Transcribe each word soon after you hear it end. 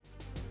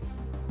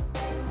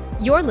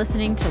You're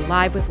listening to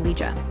Live with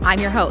Legia. I'm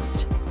your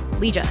host,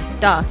 Legia,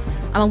 duh.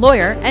 I'm a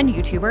lawyer and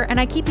YouTuber, and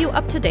I keep you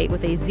up to date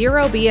with a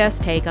zero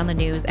BS take on the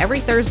news every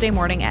Thursday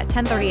morning at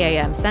 10:30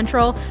 a.m.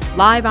 Central,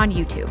 live on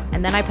YouTube.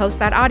 And then I post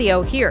that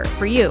audio here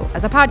for you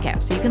as a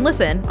podcast, so you can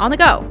listen on the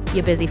go,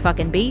 you busy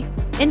fucking bee.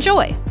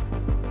 Enjoy.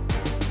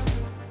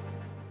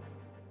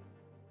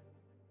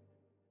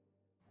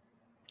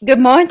 Good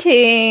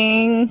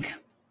morning.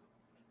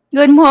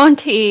 Good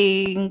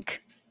morning.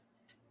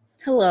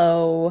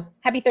 Hello.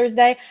 Happy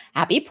Thursday.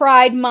 Happy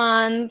Pride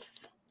Month.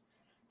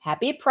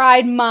 Happy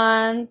Pride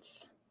Month.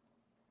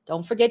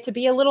 Don't forget to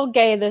be a little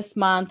gay this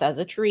month as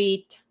a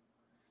treat.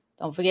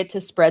 Don't forget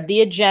to spread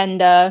the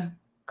agenda,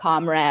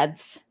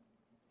 comrades.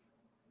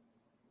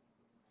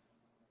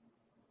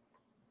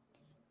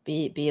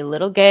 Be a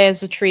little gay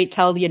as a treat.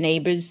 Tell your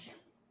neighbors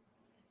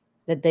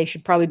that they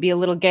should probably be a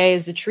little gay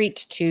as a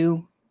treat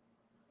too.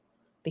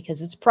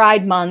 Because it's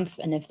Pride Month,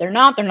 and if they're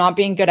not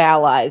being good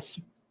allies.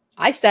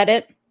 I said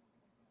it.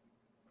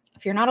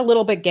 If you're not a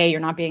little bit gay, you're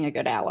not being a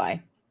good ally.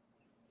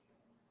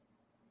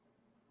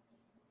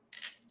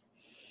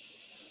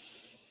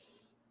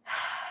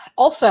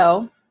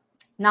 Also,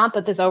 not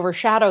that this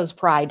overshadows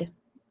Pride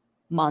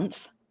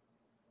Month,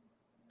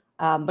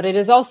 but it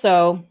is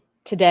also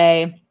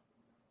today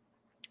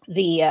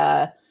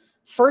the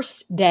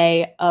first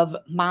day of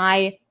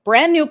my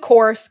brand new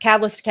course,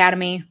 Catalyst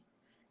Academy.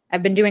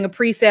 I've been doing a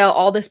pre-sale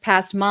all this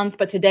past month,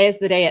 but today is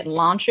the day it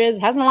launches.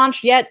 It hasn't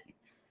launched yet.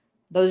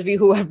 Those of you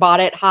who have bought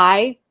it,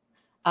 hi.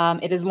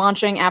 It is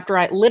launching after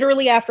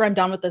I'm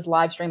done with this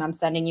live stream. I'm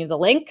sending you the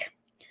link.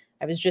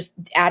 I was just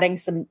adding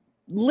some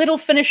little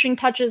finishing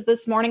touches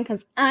this morning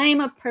because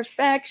I'm a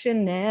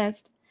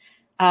perfectionist.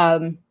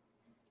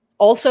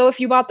 Also, if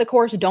you bought the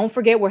course, don't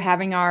forget we're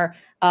having our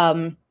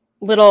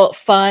little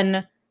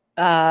fun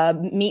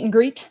meet and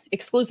greet,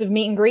 exclusive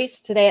meet and greet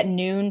today at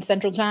noon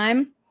Central Time.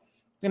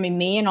 It's going to be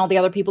me and all the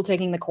other people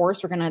taking the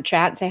course. We're going to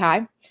chat and say hi.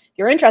 If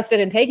you're interested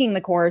in taking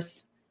the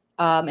course,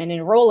 and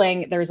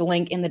enrolling, there's a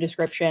link in the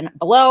description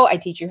below. I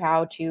teach you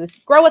how to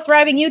grow a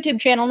thriving YouTube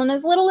channel in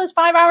as little as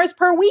 5 hours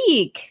per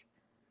week.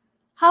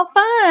 How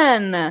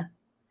fun.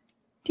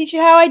 Teach you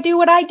how I do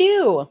what I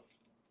do.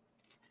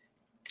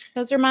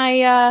 Those are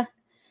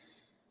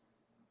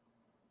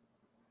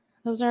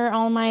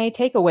all my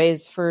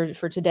takeaways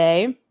for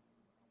today,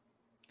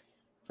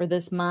 for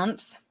this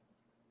month.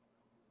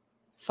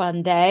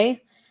 Fun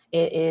day.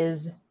 It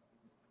is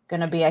going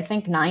to be, I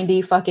think,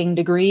 90 fucking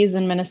degrees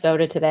in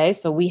Minnesota today.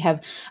 So we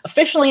have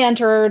officially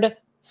entered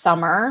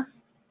summer.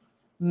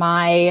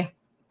 My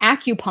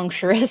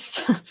acupuncturist,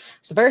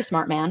 who's a very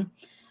smart man,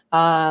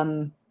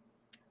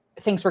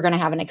 thinks we're going to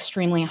have an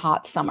extremely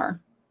hot summer,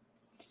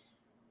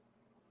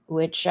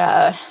 which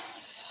don't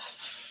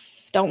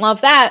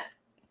love that.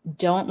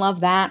 Don't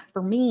love that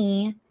for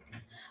me.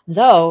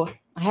 Though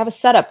I have a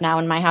setup now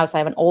in my house. I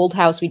have an old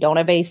house. We don't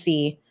have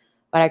AC,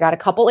 but I got a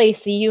couple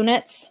AC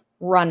units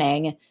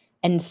running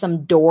and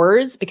some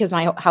doors because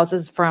my house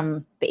is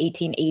from the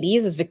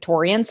 1880s, is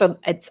Victorian. So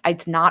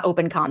it's not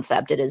open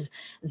concept. It is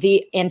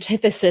the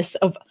antithesis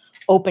of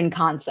open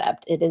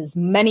concept. It is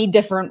many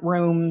different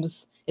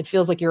rooms. It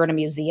feels like you're in a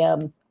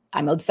museum.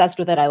 I'm obsessed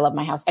with it. I love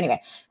my house. Anyway,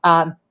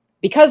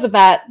 because of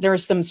that,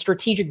 there's some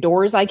strategic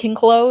doors I can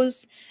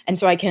close. And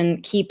so I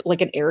can keep like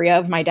an area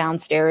of my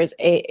downstairs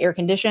air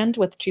conditioned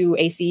with 2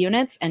 AC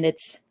units. And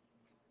it's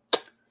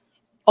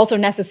also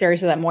necessary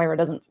so that Moira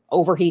doesn't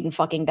overheat and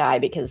fucking die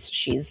because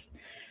she's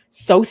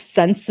so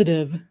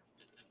sensitive.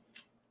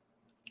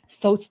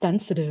 So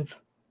sensitive.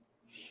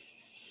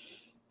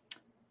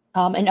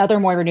 And other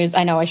Moira news,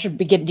 I know I should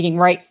be getting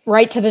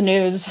right to the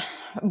news,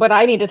 but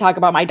I need to talk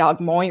about my dog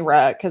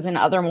Moira because in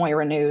other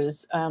Moira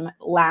news,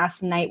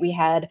 last night we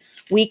had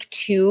week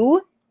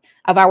 2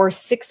 of our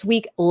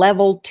 6-week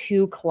level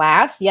 2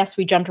 class. Yes,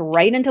 we jumped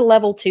right into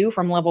level 2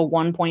 from level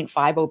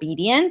 1.5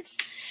 obedience.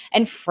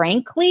 And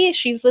frankly,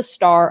 she's the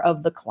star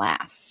of the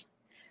class.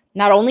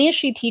 Not only is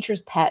she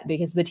teacher's pet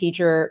because the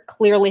teacher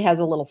clearly has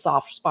a little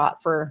soft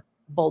spot for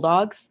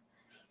bulldogs,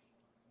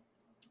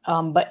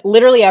 but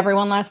literally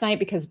everyone last night,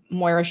 because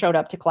Moira showed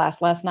up to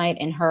class last night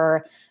in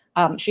her,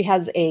 she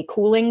has a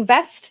cooling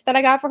vest that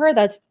I got for her.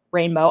 That's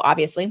rainbow,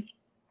 obviously,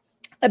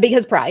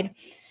 because Pride.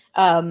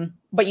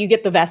 But you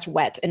get the vest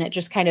wet and it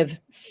just kind of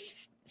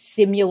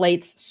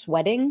simulates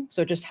sweating.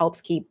 So it just helps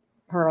keep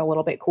her a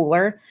little bit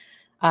cooler.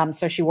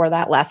 So she wore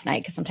that last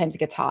night because sometimes it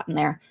gets hot in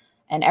there.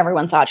 And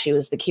everyone thought she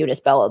was the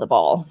cutest belle of the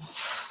ball.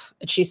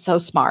 She's so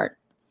smart.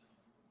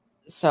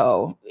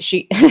 So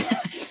she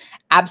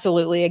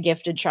absolutely a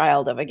gifted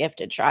child of a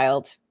gifted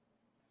child.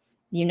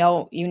 You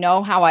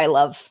know how I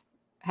love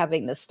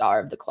having the star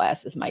of the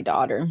class as my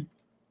daughter.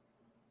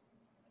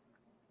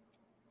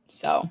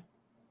 So.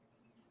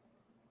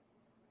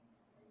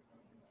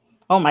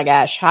 Oh my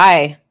gosh.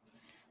 Hi,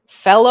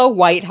 fellow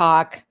White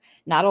Hawk.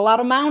 Not a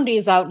lot of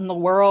Moundies out in the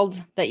world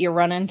that you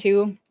run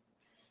into.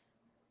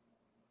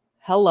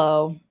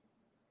 Hello.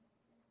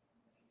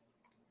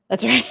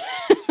 That's right.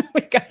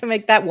 We got to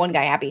make that one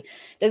guy happy.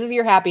 This is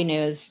your happy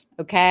news.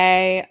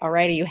 Okay. All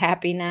right. Are you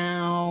happy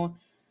now?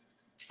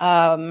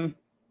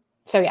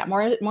 So yeah,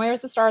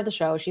 Moira's the star of the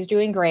show. She's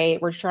doing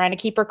great. We're trying to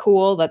keep her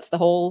cool. That's the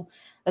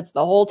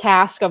whole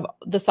task of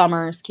the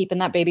summers, keeping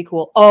that baby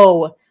cool.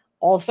 Oh,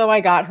 also I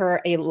got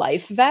her a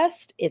life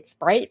vest. It's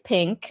bright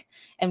pink.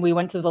 And we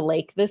went to the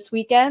lake this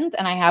weekend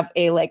and I have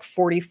a like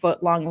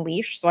 40-foot long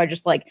leash. So I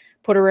just like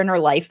put her in her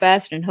life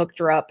vest and hooked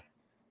her up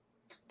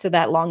to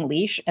that long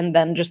leash and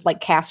then just like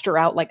cast her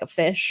out like a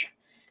fish.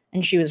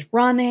 And she was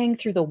running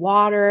through the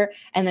water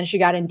and then she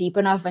got in deep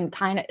enough and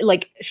kind of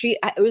like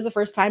it was the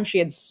first time she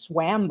had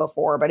swam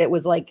before, but it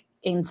was like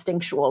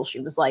instinctual.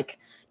 She was like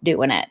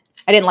doing it.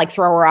 I didn't like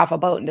throw her off a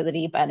boat into the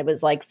deep end. It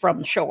was like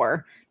from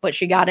shore, but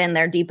she got in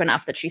there deep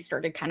enough that she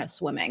started kind of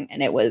swimming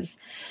and it was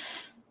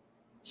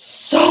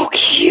so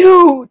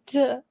cute.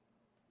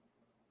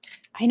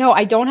 I know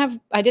I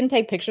didn't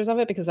take pictures of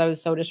it because I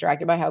was so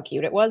distracted by how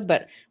cute it was,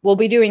 but we'll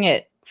be doing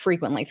it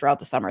frequently throughout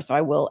the summer. So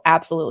I will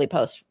absolutely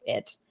post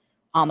it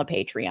on the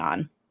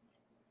Patreon.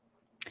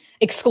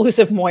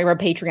 Exclusive Moira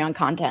Patreon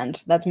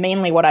content. That's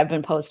mainly what I've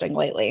been posting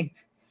lately.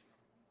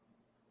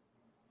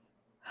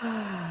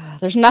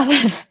 There's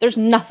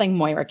nothing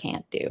Moira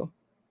can't do.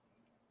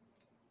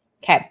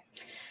 Okay.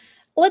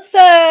 Let's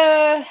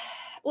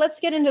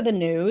get into the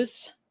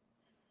news.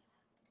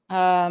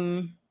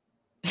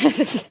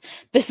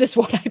 This is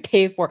what I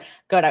pay for.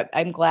 Good.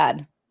 I'm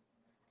glad.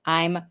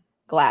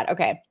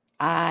 Okay.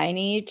 I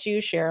need to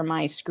share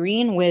my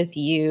screen with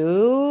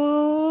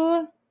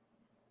you.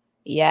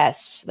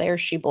 Yes, there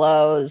she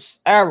blows.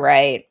 All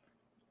right.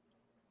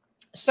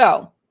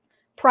 So,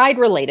 Pride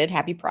related,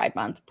 happy Pride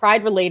Month.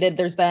 Pride related,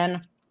 there's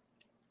been,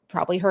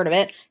 probably heard of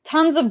it,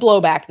 tons of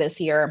blowback this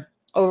year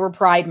over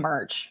Pride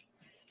merch.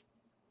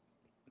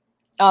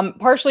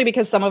 Partially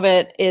because some of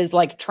it is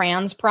like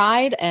trans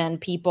pride and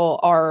people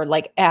are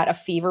like at a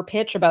fever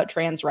pitch about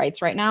trans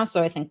rights right now.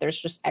 So I think there's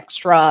just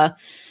extra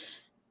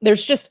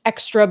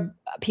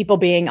people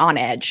being on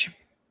edge.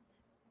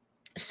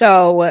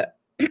 So,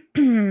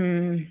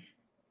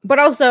 but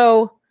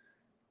also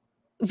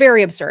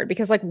very absurd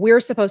because like we're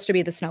supposed to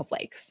be the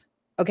snowflakes.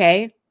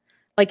 Okay.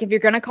 Like if you're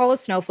going to call a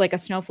snowflake,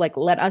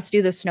 let us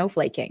do the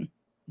snowflaking.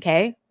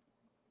 Okay.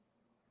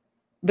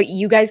 But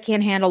you guys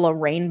can't handle a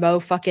rainbow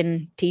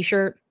fucking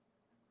t-shirt,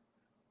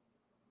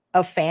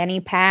 a fanny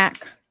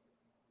pack.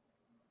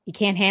 You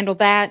can't handle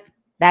that.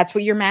 That's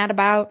what you're mad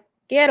about.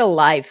 Get a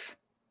life.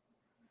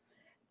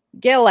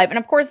 Get a life. And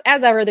of course,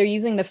 as ever, they're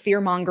using the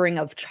fear-mongering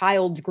of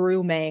child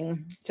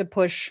grooming to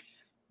push,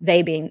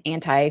 they being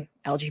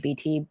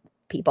anti-LGBT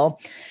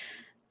people,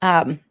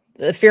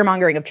 the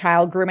fear-mongering of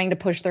child grooming to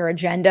push their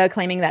agenda,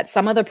 claiming that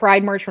some of the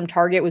Pride merch from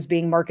Target was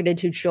being marketed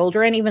to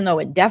children, even though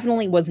it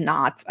definitely was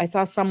not. I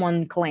saw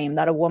someone claim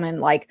that a woman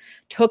like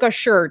took a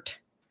shirt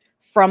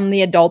from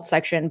the adult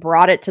section,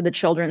 brought it to the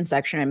children's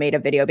section and made a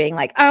video being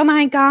like, oh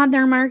my God,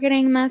 they're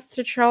marketing this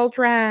to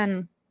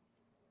children.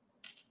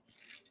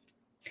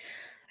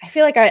 I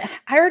feel like I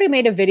already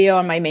made a video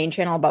on my main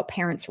channel about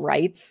parents'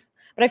 rights,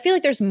 but I feel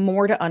like there's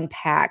more to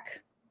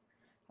unpack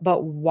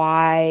about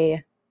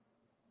why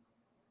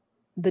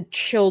the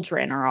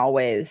children are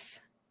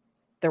always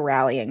the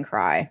rallying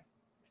cry.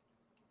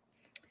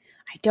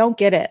 I don't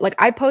get it. Like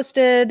I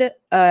posted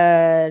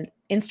an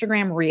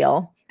Instagram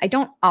reel. I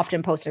don't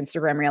often post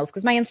Instagram reels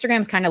because my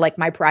Instagram is kind of like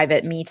my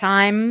private me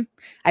time.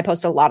 I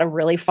post a lot of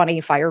really funny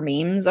fire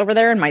memes over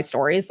there in my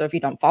stories. So if you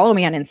don't follow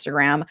me on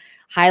Instagram,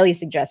 highly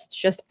suggest it's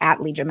just at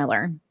Legia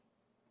Miller.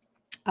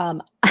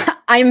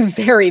 I'm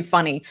very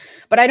funny,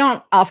 but I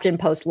don't often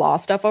post law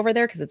stuff over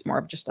there because it's more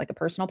of just like a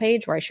personal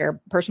page where I share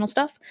personal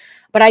stuff.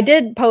 But I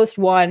did post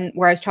one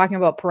where I was talking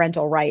about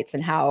parental rights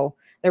and how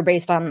they're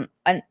based on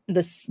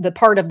the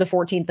part of the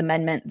 14th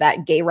Amendment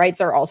that gay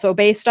rights are also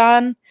based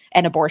on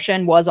and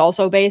abortion was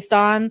also based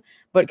on,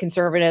 but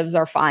conservatives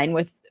are fine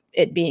with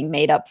it being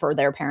made up for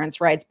their parents'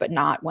 rights, but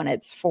not when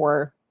it's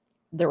for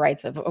the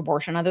rights of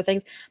abortion and other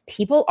things.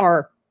 People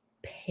are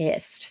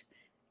pissed.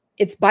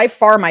 It's by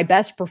far my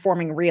best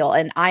performing reel.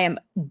 And I am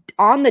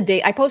on the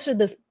day. I posted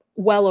this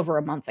well over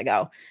a month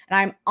ago and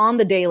I'm on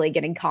the daily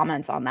getting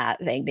comments on that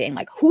thing being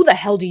like, who the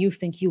hell do you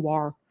think you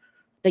are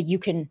that you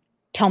can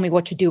tell me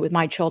what to do with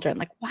my children?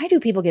 Like, why do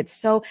people get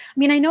so, I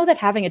mean, I know that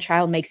having a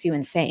child makes you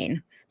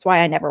insane. That's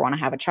why I never want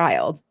to have a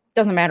child.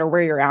 Doesn't matter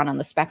where you're on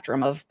the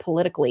spectrum of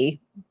politically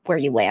where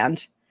you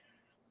land.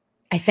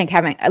 I think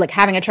having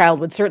a child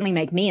would certainly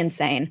make me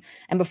insane.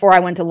 And before I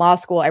went to law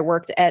school, I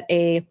worked at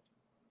a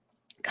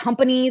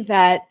company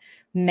that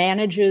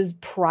manages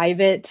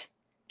private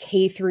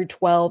K through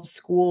 12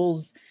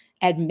 schools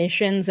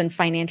admissions and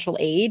financial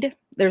aid.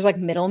 There's like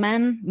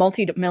middlemen,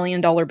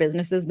 multi-million-dollar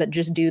businesses that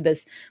just do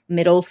this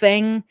middle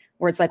thing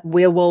where it's like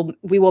we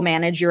will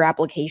manage your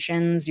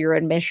applications, your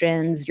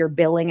admissions, your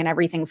billing and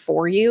everything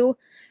for you.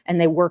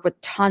 And they work with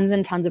tons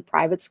and tons of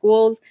private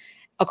schools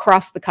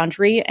across the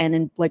country and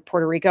in like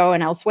Puerto Rico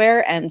and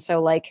elsewhere. And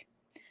so like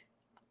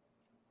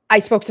I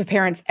spoke to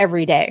parents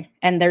every day.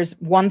 And there's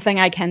one thing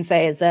I can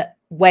say is that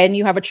when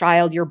you have a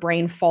child, your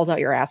brain falls out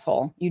your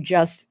asshole.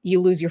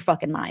 You lose your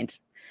fucking mind.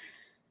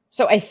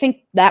 So I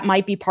think that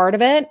might be part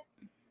of it.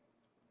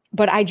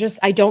 but I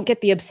don't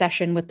get the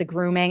obsession with the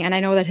grooming. And I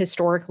know that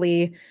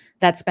historically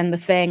that's been the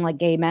thing, like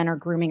gay men are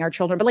grooming our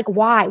children, but like,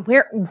 why?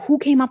 Who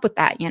came up with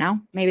that? You know,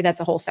 maybe that's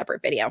a whole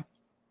separate video.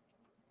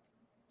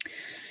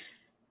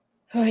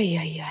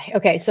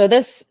 Okay, so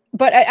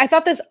but I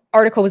thought this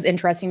article was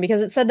interesting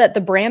because it said that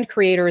the brand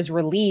creator is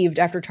relieved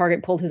after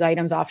Target pulled his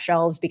items off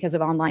shelves because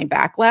of online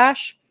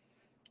backlash.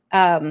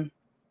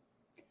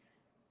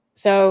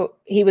 So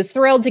he was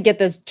thrilled to get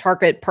this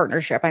Target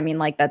partnership. I mean,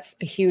 like, that's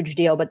a huge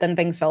deal, but then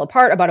things fell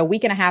apart. About a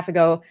week and a half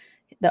ago,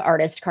 the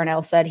artist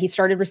Carnell said he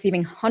started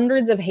receiving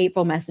hundreds of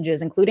hateful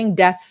messages, including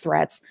death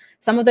threats,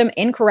 some of them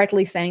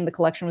incorrectly saying the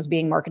collection was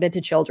being marketed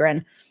to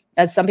children,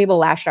 as some people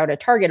lashed out at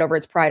Target over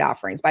its Pride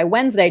offerings. By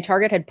Wednesday,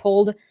 Target had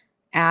pulled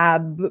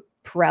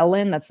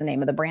Abprelin, that's the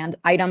name of the brand,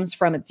 items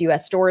from its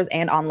U.S. stores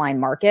and online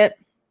market.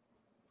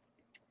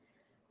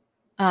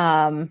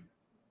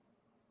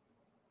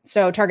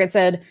 So Target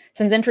said,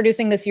 since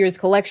introducing this year's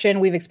collection,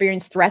 we've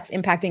experienced threats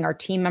impacting our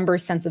team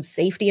members' sense of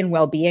safety and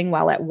well-being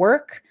while at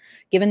work.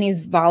 Given these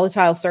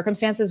volatile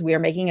circumstances, we are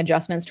making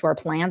adjustments to our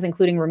plans,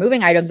 including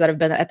removing items that have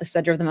been at the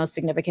center of the most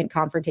significant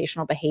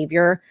confrontational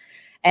behavior.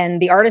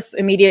 And the artist's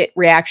immediate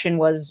reaction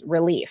was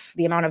relief.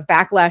 The amount of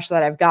backlash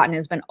that I've gotten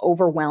has been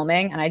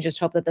overwhelming, and I just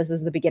hope that this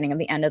is the beginning of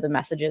the end of the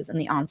messages and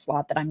the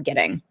onslaught that I'm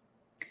getting.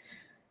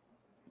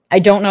 I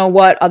don't know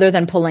what, other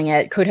than pulling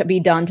it, could be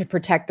done to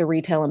protect the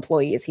retail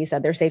employees. He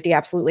said their safety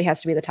absolutely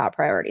has to be the top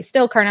priority.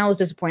 Still, Carnell is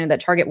disappointed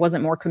that Target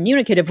wasn't more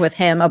communicative with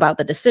him about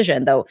the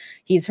decision, though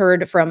he's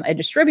heard from a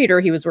distributor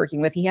he was working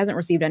with. He hasn't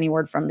received any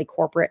word from the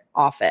corporate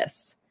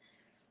office.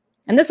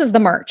 And this is the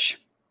merch.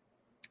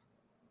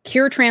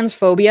 Cure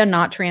transphobia,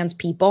 not trans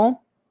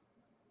people.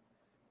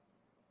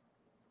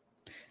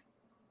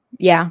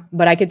 Yeah,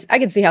 but I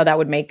could see how that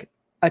would make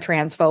a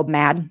transphobe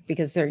mad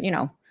because they're, you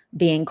know,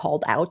 being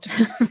called out.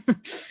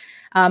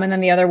 And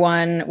then the other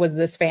one was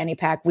this fanny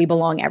pack, we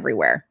belong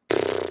everywhere.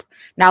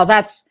 Now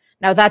that's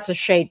a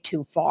shade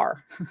too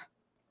far.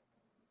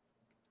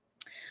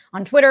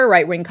 On Twitter,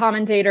 right-wing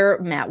commentator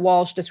Matt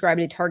Walsh described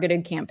a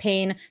targeted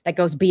campaign that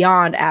goes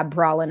beyond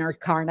Abprelin or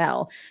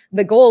Carnell.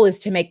 The goal is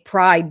to make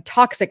Pride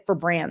toxic for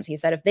brands. He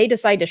said, if they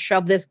decide to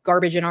shove this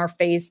garbage in our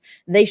face,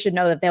 they should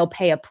know that they'll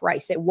pay a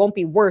price. It won't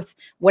be worth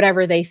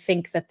whatever they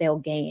think that they'll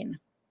gain.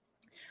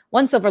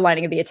 One silver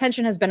lining of the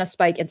attention has been a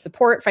spike in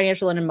support,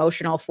 financial and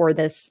emotional, for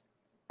this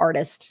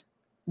artist.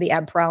 The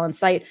Abprelin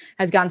site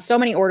has gotten so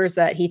many orders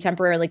that he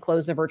temporarily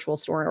closed the virtual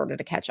store in order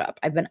to catch up.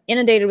 I've been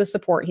inundated with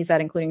support, he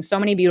said, including so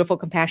many beautiful,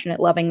 compassionate,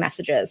 loving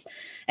messages.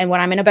 And when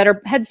I'm in a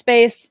better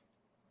headspace,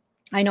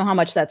 I know how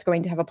much that's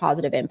going to have a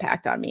positive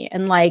impact on me.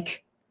 And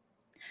like,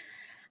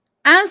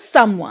 as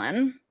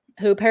someone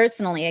who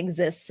personally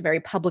exists very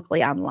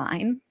publicly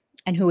online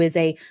and who is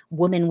a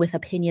woman with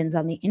opinions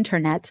on the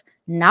internet,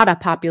 not a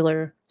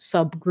popular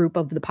subgroup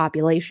of the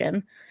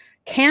population,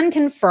 can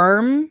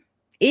confirm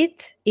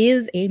it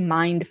is a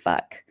mind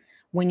fuck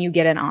when you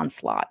get an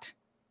onslaught.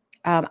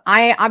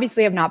 I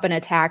obviously have not been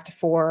attacked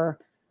for,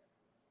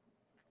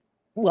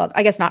 well,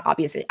 I guess not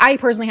obviously. I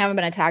personally haven't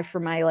been attacked for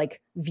my like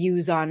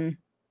views on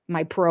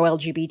my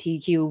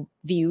pro-LGBTQ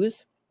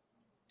views.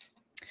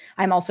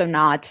 I'm also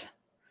not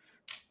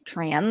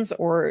trans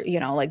or, you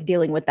know, like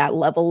dealing with that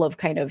level of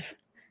kind of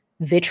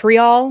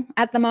vitriol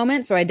at the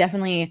moment. So I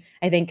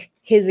think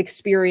his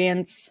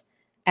experience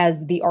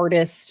as the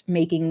artist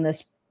making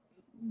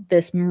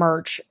this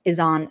merch is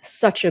on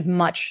such a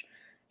much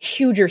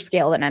huger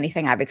scale than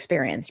anything I've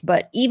experienced.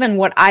 But even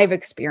what I've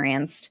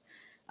experienced,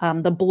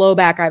 the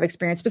blowback I've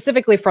experienced,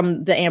 specifically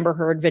from the Amber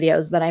Heard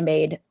videos that I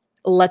made,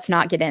 let's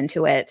not get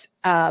into it,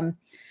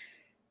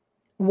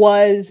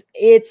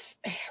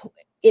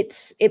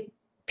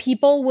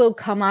 people will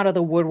come out of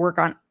the woodwork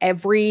on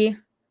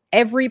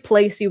every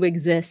place you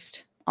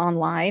exist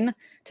online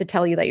to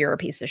tell you that you're a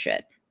piece of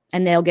shit.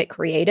 And they'll get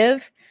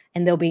creative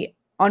and they'll be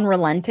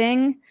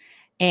unrelenting.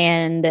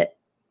 And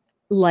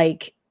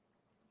like,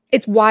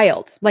 it's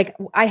wild. Like,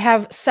 I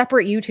have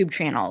separate YouTube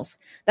channels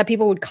that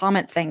people would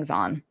comment things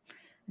on,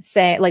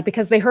 say, like,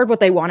 because they heard what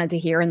they wanted to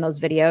hear in those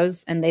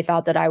videos and they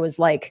thought that I was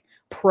like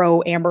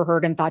pro Amber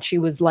Heard and thought she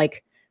was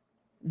like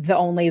the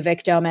only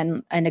victim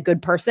and a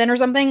good person or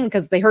something,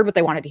 because they heard what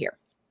they wanted to hear.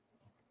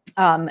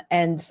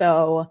 And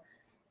so,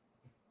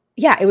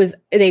 yeah, it was,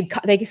 they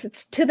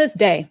to this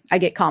day, I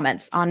get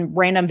comments on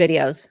random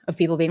videos of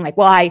people being like,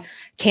 well, I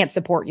can't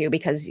support you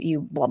because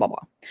you blah, blah,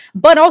 blah.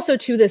 But also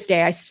to this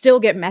day, I still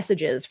get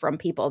messages from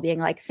people being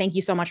like, thank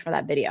you so much for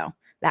that video.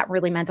 That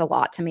really meant a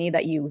lot to me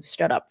that you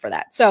stood up for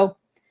that. So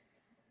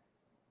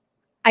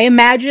I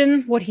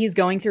imagine what he's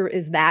going through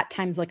is that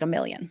times like a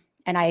million.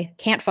 And I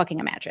can't fucking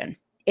imagine.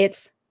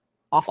 It's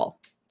awful.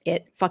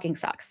 It fucking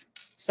sucks.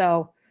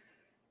 So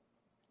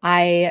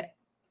I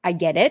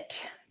get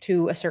it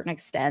to a certain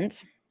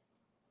extent.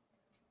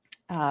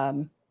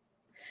 And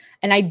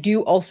I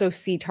do also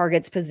see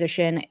Target's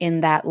position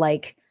in that,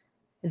 like,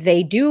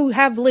 they do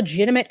have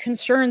legitimate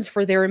concerns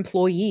for their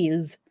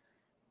employees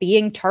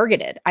being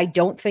targeted. I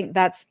don't think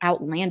that's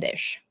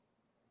outlandish.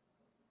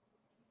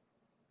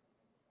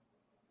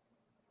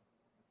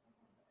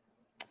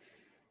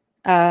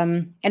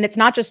 And it's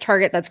not just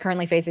Target that's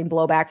currently facing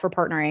blowback for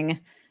partnering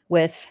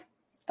with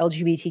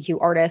LGBTQ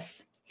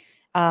artists.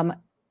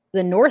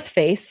 The North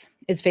Face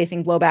is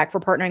facing blowback for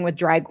partnering with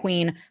drag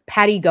queen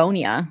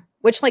Patagonia,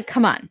 which, like,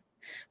 come on.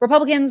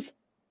 Republicans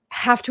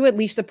have to at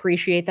least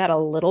appreciate that a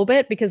little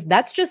bit because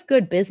that's just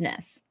good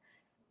business.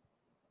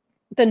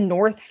 The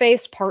North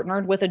Face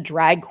partnered with a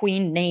drag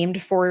queen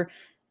named for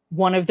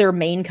one of their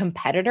main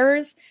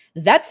competitors.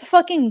 That's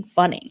fucking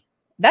funny.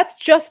 That's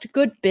just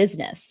good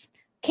business.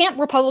 Can't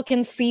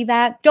Republicans see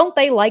that? Don't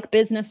they like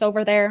business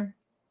over there?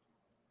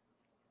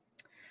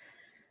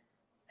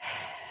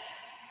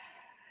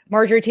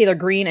 Marjorie Taylor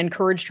Greene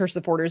encouraged her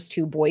supporters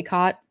to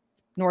boycott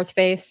North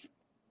Face,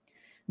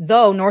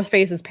 though North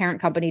Face's parent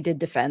company did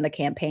defend the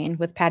campaign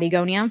with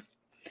Patagonia.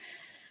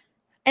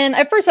 And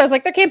at first I was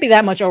like, there can't be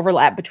that much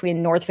overlap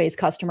between North Face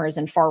customers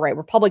and far-right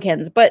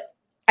Republicans, but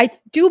I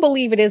do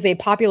believe it is a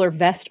popular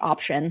vest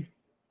option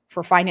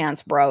for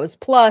finance bros.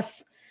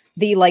 Plus,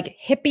 the like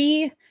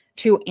hippie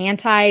to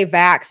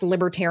anti-vax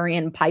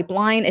libertarian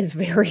pipeline is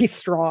very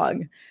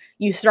strong.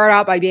 You start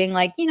out by being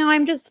like, you know,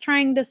 I'm just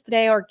trying to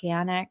stay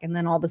organic. And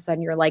then all of a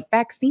sudden you're like,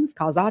 vaccines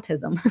cause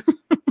autism.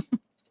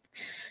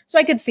 So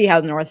I could see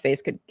how the North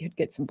Face could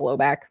get some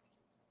blowback.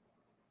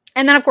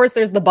 And then, of course,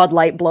 there's the Bud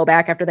Light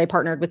blowback after they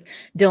partnered with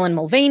Dylan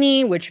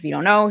Mulvaney, which, if you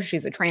don't know,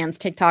 she's a trans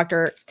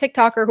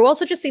TikToker who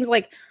also just seems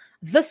like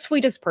the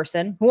sweetest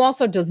person, who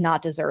also does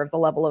not deserve the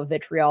level of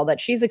vitriol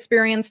that she's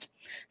experienced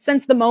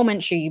since the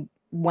moment she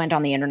went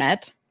on the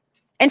internet.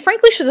 And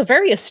frankly, she's a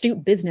very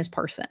astute business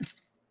person.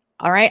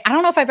 All right. I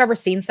don't know if I've ever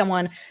seen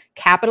someone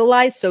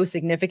capitalize so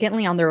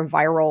significantly on their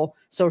viral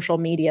social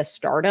media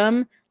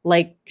stardom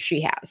like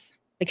she has.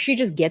 Like, she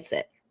just gets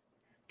it.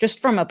 Just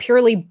from a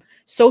purely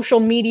social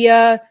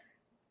media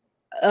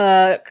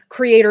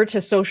creator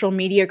to social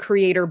media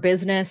creator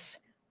business,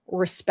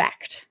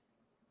 respect.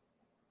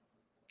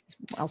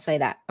 I'll say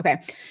that.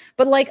 Okay.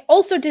 But like,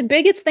 also, did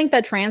bigots think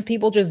that trans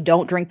people just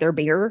don't drink their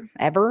beer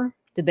ever?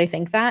 Did they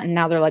think that? And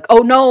now they're like, oh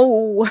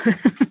no.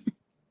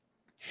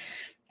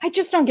 I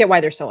just don't get why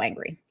they're so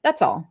angry.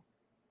 That's all.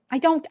 I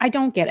don't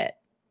get it.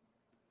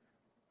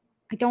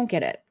 I don't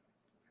get it.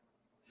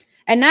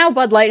 And now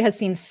Bud Light has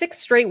seen 6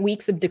 straight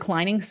weeks of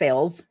declining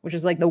sales, which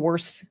is like the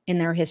worst in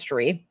their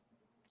history.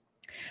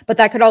 But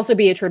that could also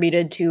be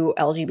attributed to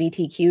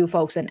LGBTQ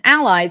folks and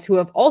allies who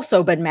have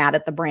also been mad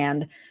at the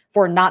brand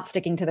for not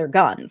sticking to their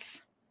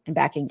guns and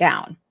backing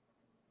down.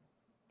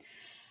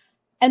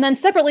 And then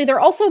separately, they're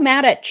also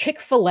mad at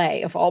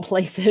Chick-fil-A, of all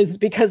places,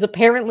 because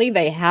apparently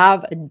they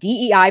have a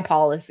DEI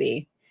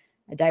policy,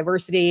 a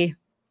diversity,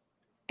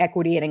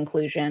 equity, and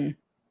inclusion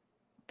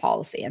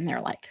policy. And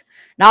they're like,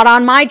 not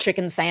on my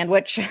chicken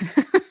sandwich.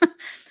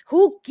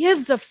 Who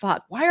gives a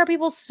fuck? Why are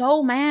people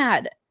so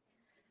mad?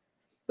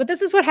 But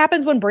this is what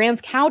happens when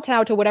brands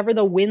kowtow to whatever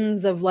the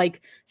winds of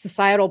like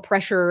societal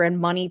pressure and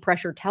money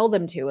pressure tell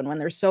them to. And when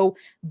they're so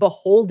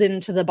beholden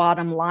to the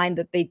bottom line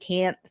that they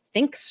can't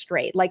think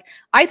straight, like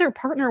either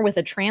partner with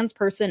a trans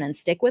person and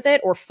stick with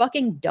it, or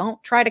fucking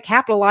don't try to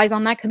capitalize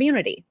on that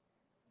community.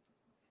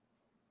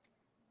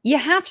 You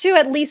have to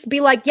at least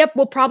be like, yep,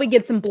 we'll probably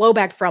get some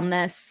blowback from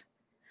this.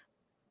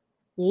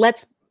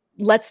 Let's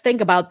think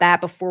about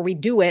that before we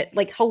do it.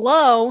 Like,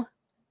 hello.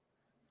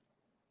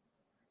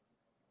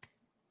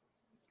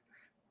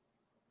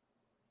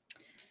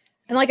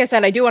 And like I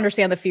said, I do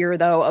understand the fear,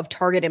 though, of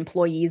Target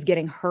employees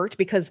getting hurt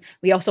because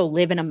we also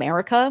live in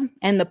America.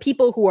 And the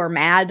people who are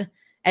mad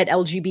at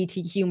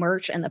LGBTQ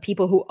merch and the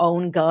people who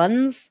own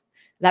guns,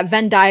 that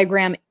Venn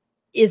diagram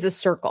is a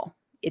circle.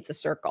 It's a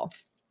circle.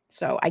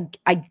 So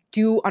I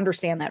do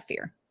understand that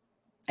fear.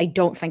 I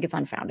don't think it's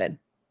unfounded.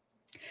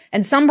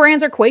 And some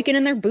brands are quaking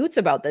in their boots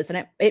about this.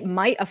 And it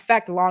might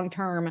affect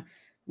long-term,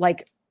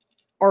 like,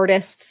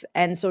 artists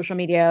and social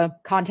media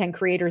content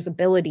creators'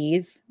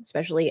 abilities,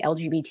 especially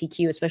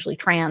LGBTQ, especially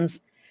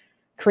trans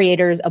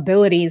creators'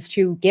 abilities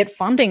to get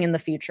funding in the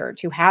future,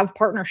 to have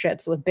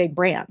partnerships with big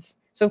brands.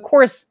 So, of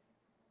course,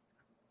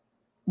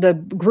 the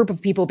group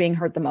of people being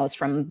hurt the most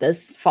from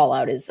this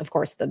fallout is, of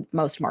course, the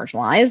most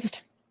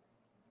marginalized.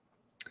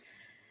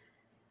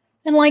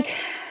 And like,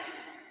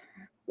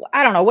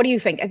 I don't know. What do you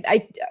think?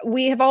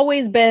 We have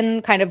always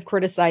been kind of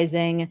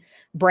criticizing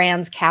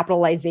brands'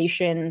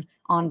 capitalization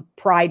on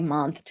Pride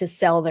Month to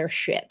sell their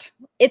shit.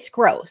 It's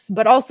gross,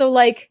 but also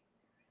like,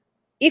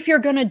 if you're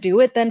gonna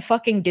do it, then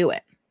fucking do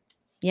it.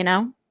 You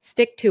know,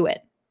 stick to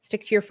it.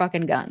 Stick to your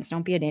fucking guns.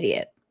 Don't be an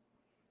idiot.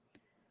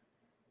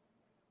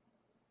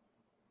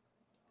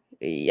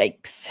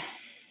 Yikes.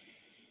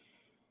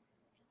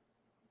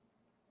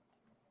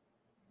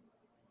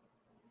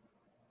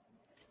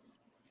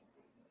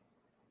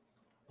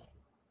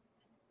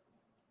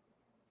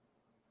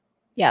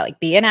 Yeah, like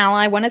be an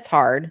ally when it's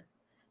hard,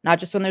 not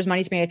just when there's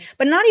money to be made,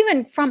 but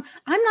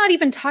I'm not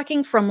even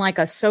talking from like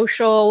a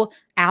social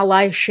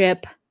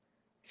allyship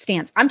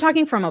stance. I'm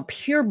talking from a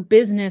pure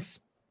business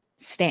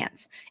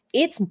stance.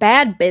 It's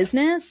bad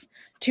business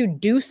to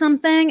do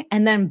something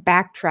and then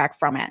backtrack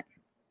from it.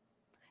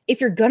 If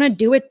you're going to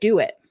do it, do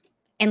it.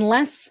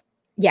 Unless,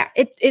 yeah,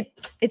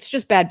 it's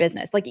just bad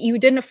business. Like, you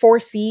didn't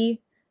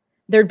foresee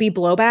there'd be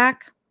blowback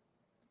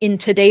in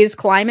today's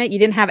climate. You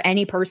didn't have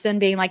any person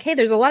being like, hey,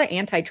 there's a lot of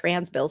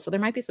anti-trans bills, so there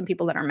might be some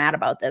people that are mad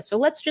about this. So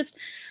let's just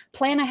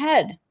plan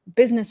ahead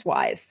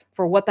business-wise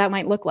for what that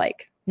might look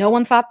like. No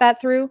one thought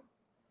that through.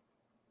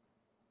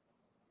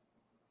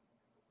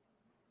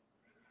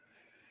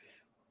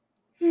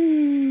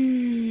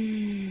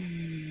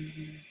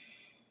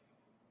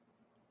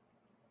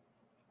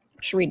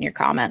 Just reading your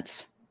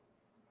comments.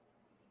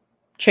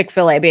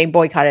 Chick-fil-A being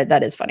boycotted.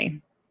 That is funny.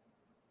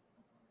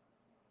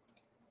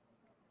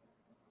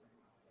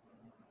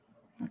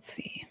 Let's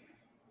see.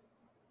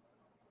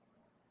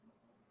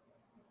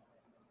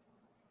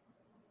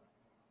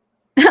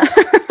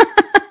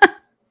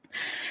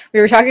 We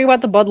were talking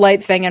about the Bud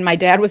Light thing, and my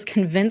dad was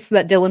convinced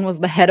that Dylan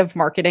was the head of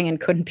marketing and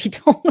couldn't be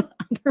told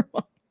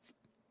otherwise.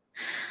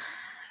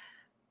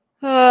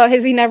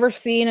 Has he never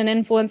seen an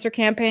influencer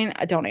campaign?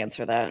 I don't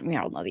answer that. We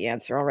all know the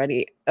answer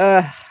already.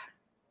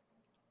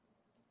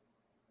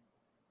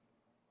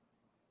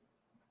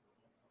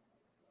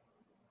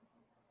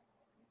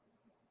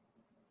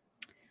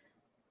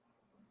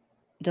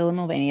 Dylan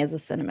Mulvaney is a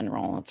cinnamon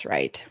roll. That's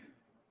right.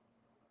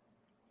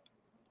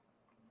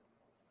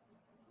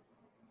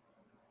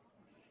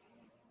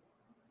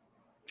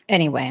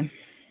 Anyway.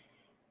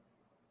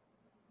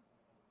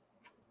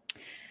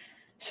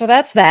 So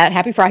that's that.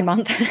 Happy Pride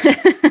Month.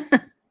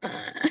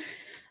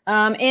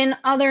 In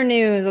other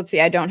news, let's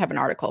see. I don't have an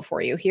article for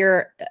you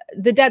here.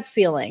 The debt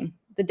ceiling.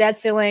 The debt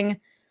ceiling.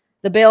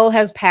 The bill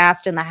has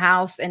passed in the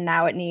House, and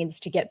now it needs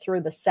to get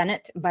through the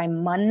Senate by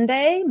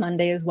Monday.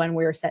 Monday is when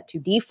we're set to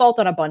default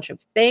on a bunch of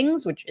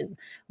things, which is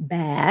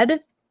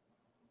bad.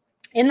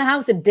 In the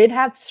House,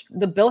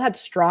 the bill had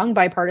strong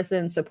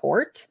bipartisan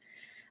support.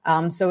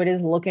 So it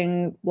is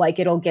looking like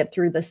it'll get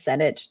through the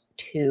Senate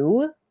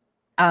too.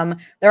 There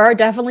are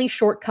definitely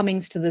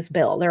shortcomings to this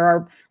bill. There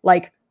are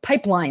like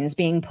pipelines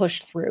being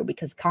pushed through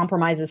because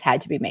compromises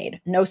had to be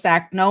made. No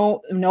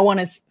one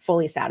is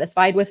fully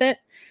satisfied with it,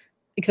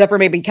 except for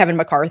maybe Kevin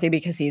McCarthy,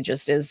 because he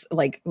just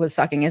was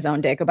sucking his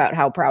own dick about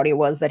how proud he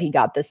was that he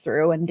got this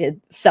through and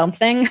did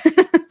something.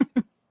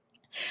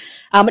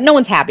 But no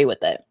one's happy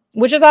with it,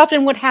 which is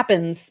often what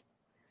happens.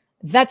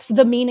 That's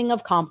the meaning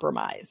of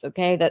compromise.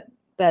 Okay.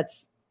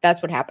 That's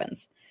what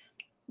happens.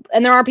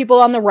 And there are people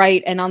on the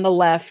right and on the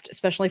left,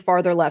 especially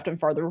farther left and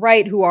farther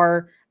right, who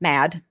are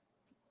mad.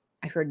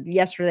 I heard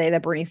yesterday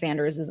that Bernie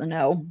Sanders is a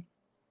no,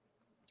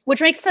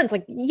 which makes sense.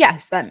 Like,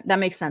 yes, that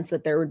makes sense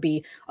that there would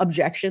be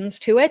objections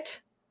to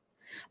it.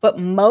 But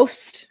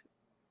most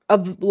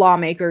of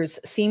lawmakers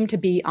seem to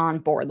be on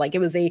board. Like, it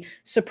was a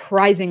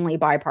surprisingly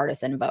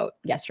bipartisan vote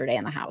yesterday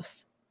in the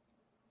House.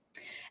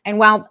 And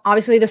while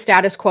obviously the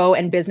status quo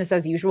and business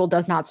as usual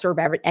does not serve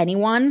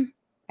everyone,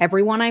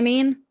 I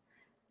mean,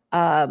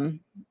 and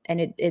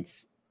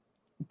it's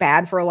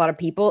bad for a lot of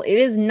people, it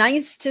is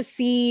nice to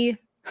see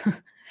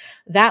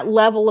that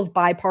level of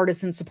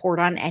bipartisan support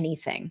on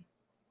anything,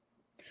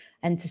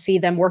 and to see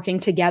them working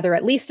together,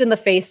 at least in the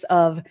face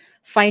of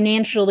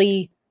financial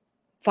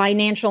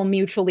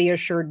mutually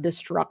assured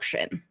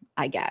destruction,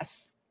 I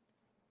guess.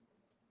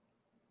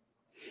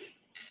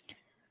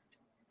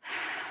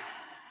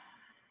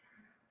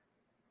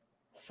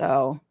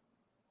 So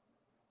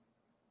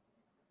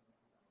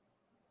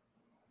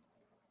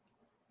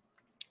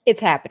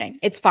it's happening.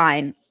 It's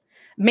fine.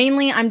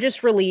 Mainly, I'm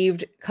just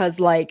relieved because,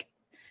 like,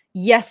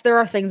 yes, there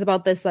are things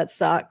about this that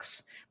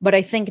sucks, but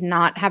I think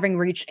not having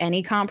reached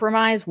any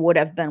compromise would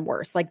have been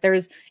worse. Like,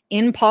 there's,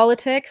 in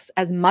politics,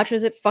 as much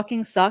as it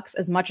fucking sucks,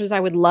 as much as I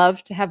would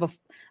love to have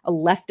a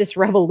leftist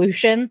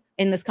revolution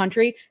in this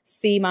country,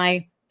 see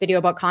my video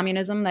about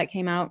communism that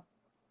came out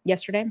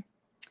yesterday.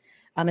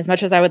 As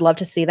much as I would love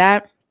to see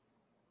that,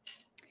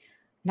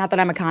 not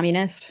that I'm a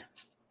communist.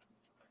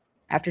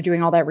 After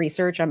doing all that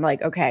research, I'm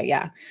like, okay,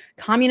 yeah,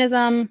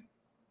 communism,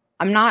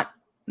 I'm not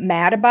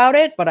mad about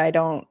it, but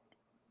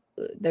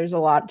there's a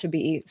lot to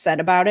be said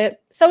about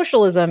it.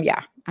 Socialism,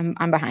 yeah,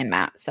 I'm behind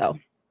that. So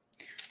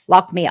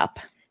lock me up.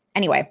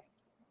 Anyway,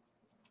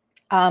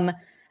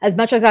 as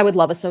much as I would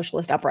love a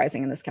socialist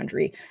uprising in this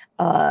country,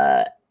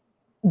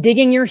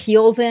 digging your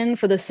heels in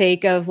for the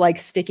sake of like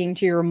sticking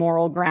to your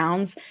moral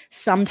grounds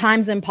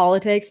sometimes in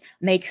politics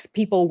makes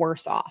people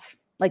worse off.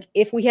 Like,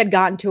 if we had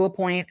gotten to a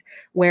point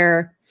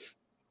where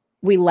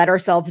we let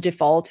ourselves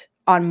default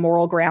on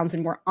moral grounds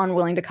and we're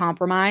unwilling to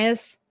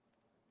compromise,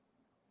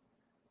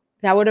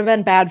 that would have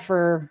been bad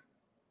for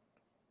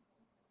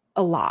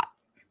a lot.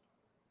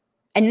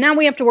 And now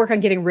we have to work on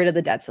getting rid of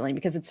the debt ceiling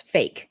because it's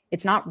fake.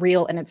 It's not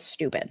real and it's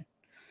stupid.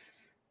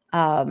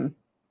 And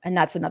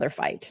that's another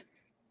fight.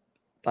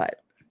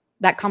 But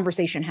that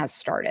conversation has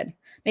started.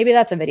 Maybe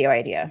that's a video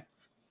idea.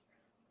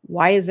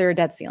 Why is there a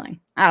debt ceiling?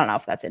 I don't know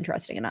if that's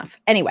interesting enough.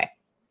 Anyway,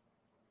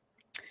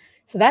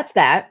 so that's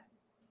that.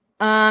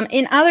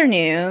 In other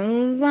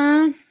news,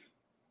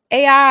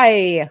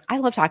 AI. I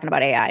love talking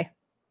about AI.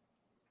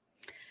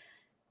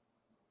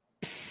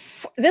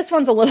 This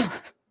one's a little...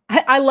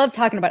 I love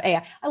talking about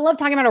AI. I love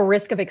talking about a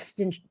risk of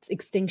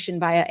extinction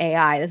via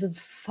AI. This is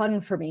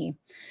fun for me.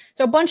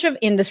 So a bunch of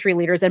industry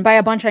leaders, and by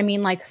a bunch, I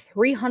mean like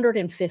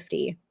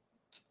 350,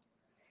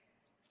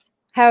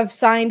 have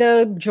signed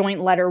a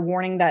joint letter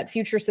warning that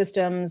future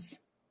systems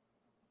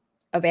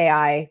of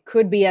AI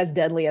could be as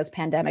deadly as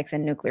pandemics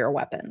and nuclear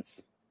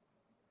weapons.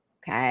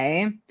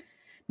 Okay.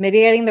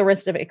 Mitigating the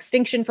risk of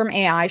extinction from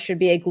AI should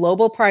be a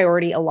global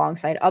priority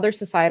alongside other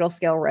societal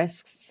scale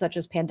risks such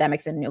as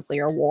pandemics and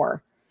nuclear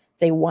war.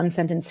 It's a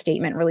one-sentence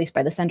statement released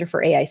by the Center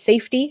for AI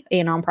Safety,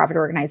 a nonprofit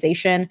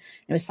organization.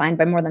 It was signed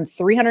by more than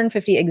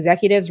 350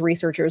 executives,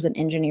 researchers, and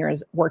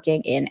engineers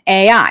working in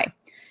AI,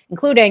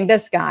 including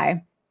this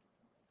guy,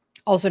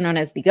 also known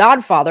as the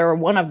Godfather, or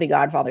one of the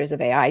godfathers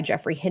of AI,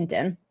 Geoffrey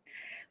Hinton.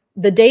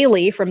 The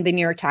Daily from the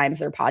New York Times,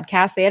 their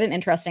podcast, they had an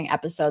interesting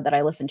episode that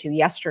I listened to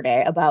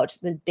yesterday about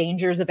the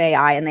dangers of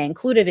AI, and they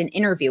included an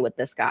interview with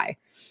this guy,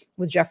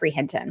 with Geoffrey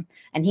Hinton.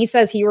 And he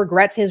says he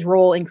regrets his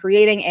role in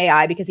creating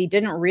AI because he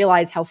didn't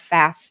realize how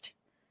fast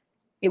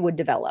it would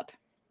develop.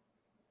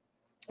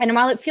 And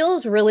while it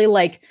feels really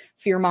like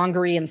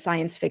fear-mongery and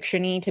science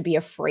fiction-y to be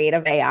afraid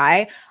of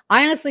AI,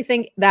 I honestly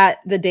think that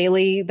the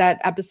Daily, that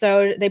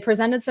episode, they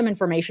presented some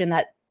information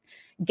that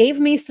gave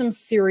me some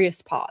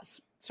serious pause.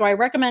 So I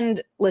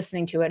recommend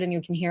listening to it, and you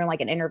can hear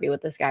like an interview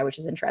with this guy, which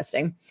is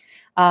interesting.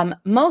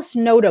 Most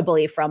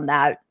notably from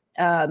that,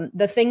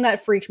 the thing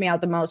that freaked me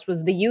out the most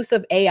was the use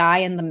of AI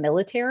in the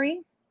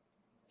military,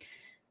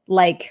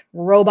 like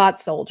robot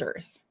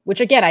soldiers,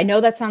 which again, I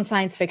know that sounds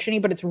science fiction-y,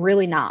 but it's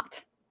really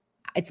not.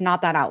 It's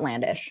not that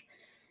outlandish.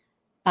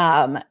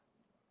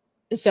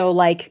 So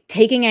like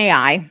taking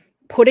AI,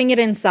 putting it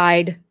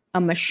inside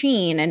a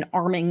machine and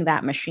arming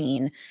that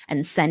machine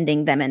and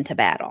sending them into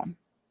battle.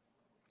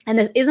 And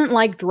this isn't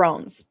like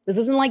drones. This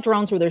isn't like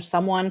drones where there's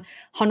someone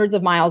hundreds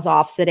of miles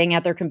off sitting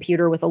at their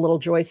computer with a little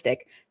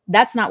joystick.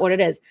 That's not what it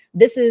is.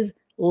 This is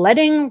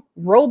letting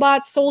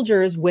robot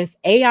soldiers with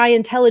AI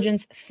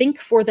intelligence think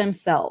for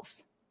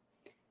themselves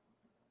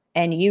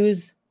and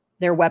use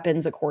their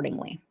weapons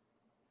accordingly.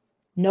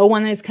 No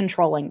one is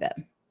controlling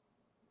them.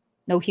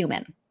 No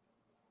human.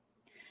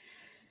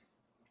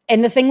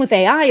 And the thing with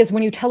AI is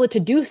when you tell it to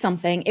do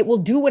something, it will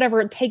do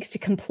whatever it takes to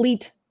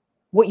complete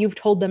what you've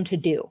told them to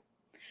do,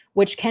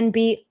 which can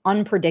be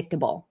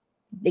unpredictable.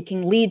 It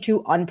can lead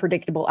to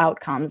unpredictable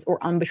outcomes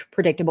or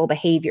unpredictable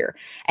behavior.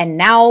 And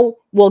now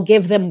we'll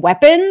give them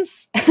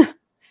weapons.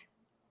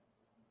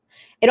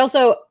 It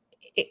also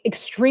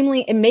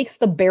it makes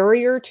the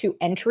barrier to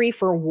entry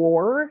for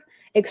war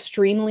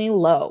extremely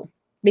low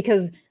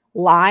because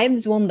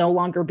lives will no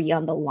longer be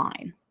on the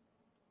line.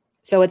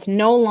 So it's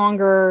no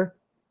longer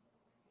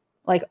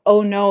like,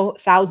 oh no,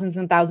 thousands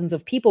and thousands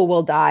of people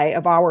will die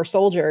of our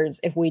soldiers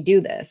if we do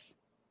this.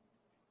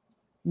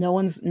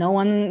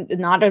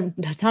 Not a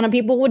ton of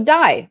people would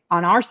die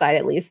on our side,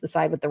 at least the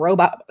side with the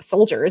robot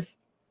soldiers.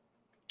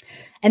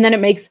 And then it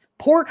makes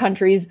poor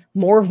countries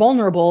more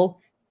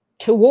vulnerable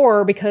to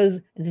war because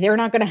they're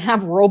not going to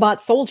have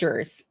robot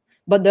soldiers,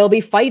 but they'll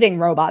be fighting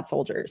robot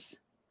soldiers.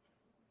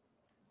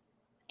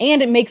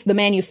 And it makes the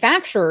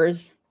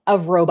manufacturers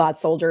of robot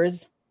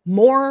soldiers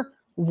more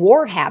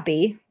war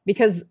happy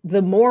because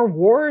the more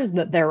wars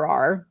that there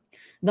are,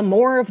 the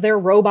more of their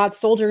robot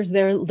soldiers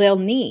they'll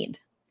need.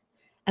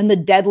 And the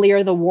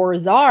deadlier the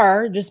wars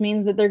are just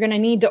means that they're going to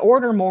need to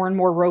order more and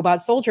more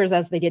robot soldiers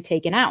as they get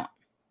taken out.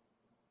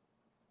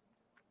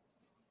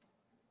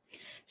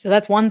 So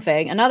that's one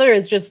thing. Another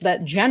is just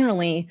that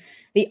generally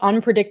the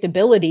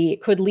unpredictability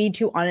could lead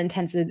to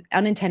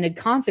unintended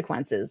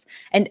consequences.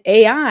 And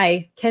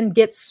AI can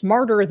get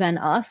smarter than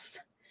us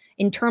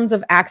in terms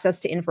of access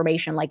to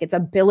information. Like its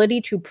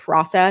ability to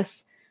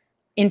process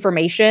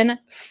information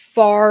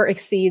far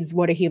exceeds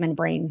what a human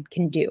brain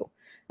can do.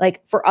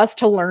 Like for us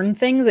to learn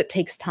things, it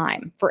takes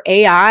time. For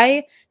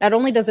AI, not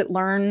only does it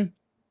learn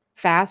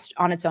fast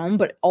on its own,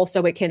 but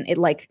also it can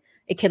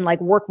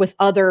work with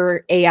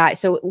other AI.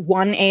 So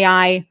one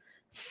AI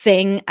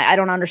thing, I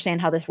don't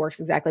understand how this works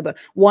exactly, but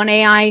one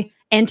AI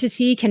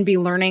entity can be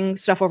learning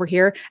stuff over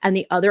here and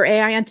the other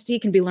AI entity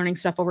can be learning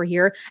stuff over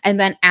here. And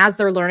then as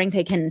they're learning,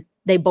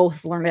 they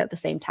both learn it at the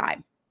same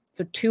time.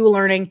 So two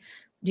learning.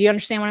 Do you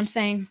understand what I'm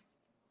saying?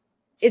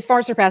 It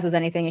far surpasses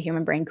anything a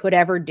human brain could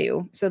ever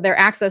do. So their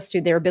access to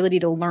their ability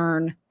to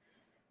learn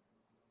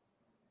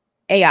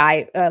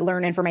AI,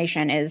 learn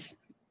information is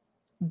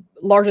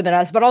larger than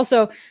us, but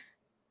also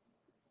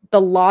the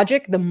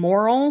logic, the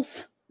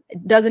morals,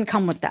 it doesn't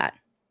come with that.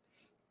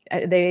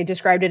 They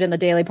described it in the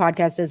Daily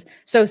podcast as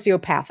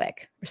sociopathic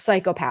or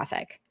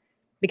psychopathic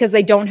because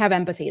they don't have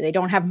empathy. They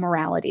don't have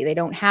morality. They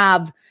don't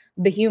have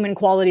the human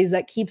qualities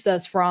that keeps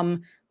us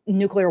from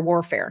nuclear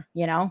warfare,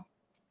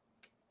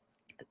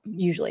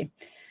 usually.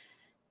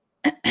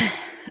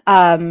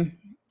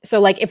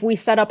 So like if we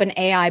set up an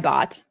AI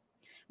bot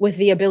with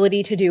the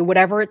ability to do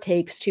whatever it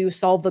takes to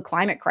solve the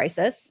climate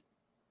crisis,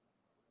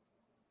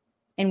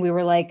 and we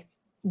were like,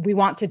 we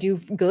want to do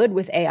good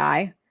with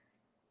AI.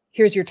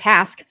 Here's your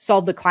task,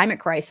 solve the climate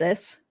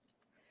crisis.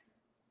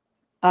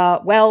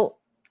 Well,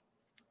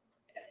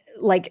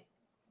 like,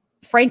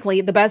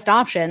 frankly, the best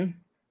option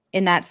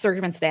in that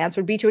circumstance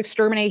would be to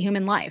exterminate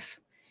human life.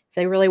 If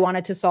they really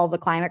wanted to solve the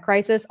climate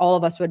crisis, all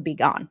of us would be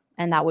gone.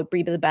 And that would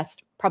be the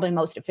best, probably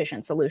most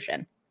efficient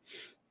solution.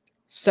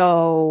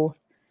 So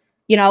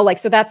You know, like,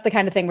 so that's the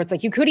kind of thing where it's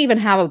like you could even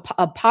have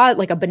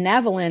like a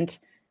benevolent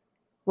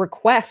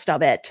request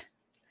of it,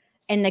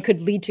 and it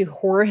could lead to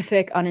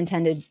horrific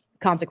unintended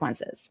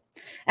consequences.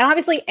 And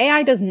obviously,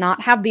 AI does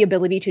not have the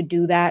ability to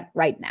do that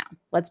right now.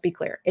 Let's be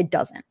clear. It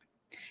doesn't.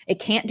 It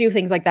can't do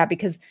things like that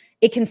because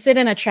it can sit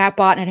in a chat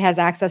bot and it has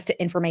access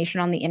to information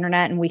on the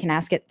internet and we can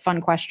ask it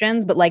fun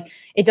questions, but like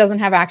it doesn't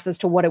have access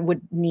to what it would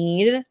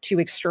need to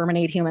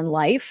exterminate human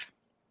life.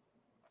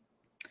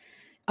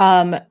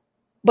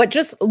 But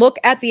just look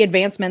at the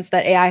advancements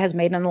that AI has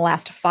made in the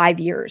last 5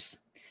 years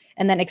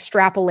and then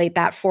extrapolate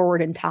that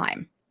forward in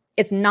time.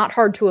 It's not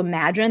hard to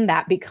imagine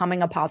that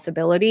becoming a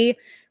possibility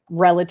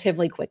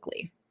relatively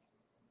quickly.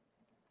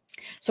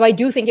 So I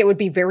do think it would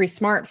be very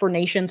smart for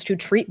nations to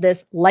treat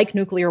this like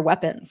nuclear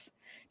weapons,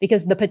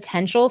 because the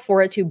potential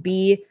for it to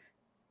be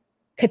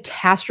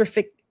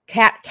catastrophically,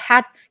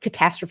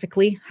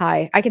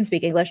 hi, I can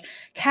speak English,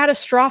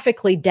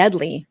 catastrophically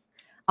deadly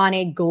on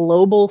a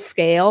global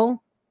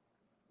scale,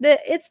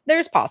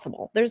 there's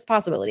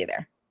possibility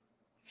there.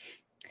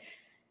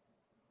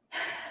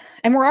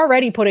 And we're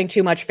already putting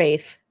too much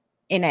faith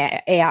in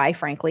AI,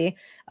 frankly,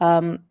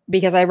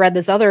 because I read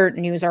this other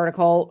news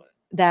article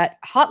that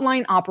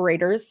hotline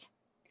operators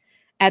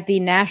at the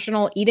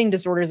National Eating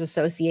Disorders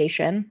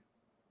Association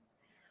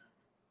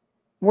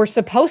were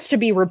supposed to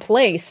be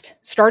replaced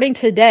starting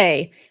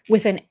today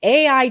with an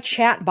AI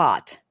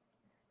chatbot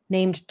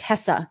named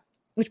Tessa,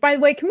 which, by the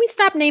way, can we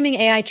stop naming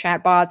AI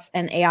chatbots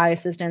and AI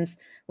assistants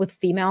with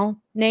female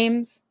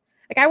names?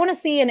 Like, I want to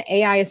see an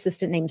AI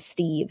assistant named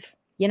Steve.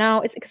 You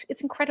know, it's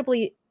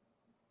incredibly,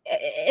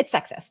 it's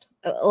sexist.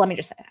 Let me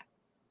just say that.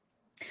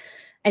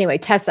 Anyway,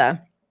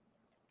 Tessa.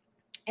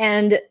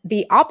 And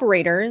the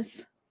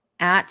operators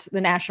at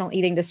the National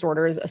Eating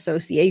Disorders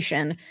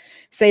Association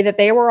say that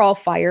they were all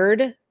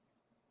fired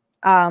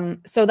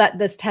so that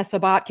this Tessa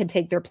bot can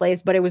take their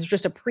place, but it was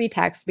just a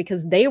pretext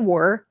because they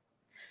were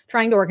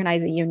trying to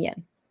organize a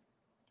union.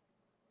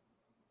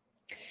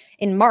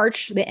 In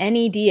March, the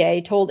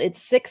NEDA told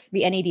its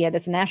the NEDA,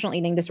 that's the National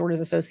Eating Disorders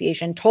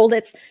Association, told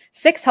its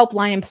 6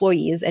 helpline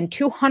employees and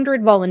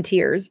 200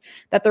 volunteers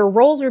that their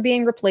roles were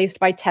being replaced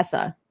by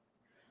Tessa.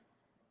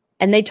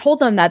 And they told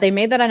them that they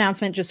made that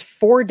announcement just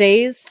 4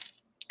 days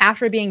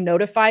after being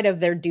notified of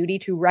their duty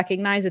to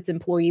recognize its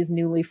employees'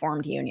 newly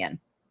formed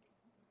union.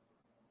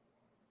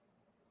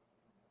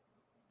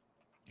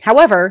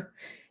 However,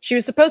 she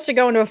was supposed to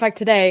go into effect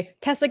today.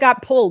 Tessa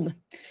got pulled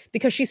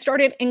because she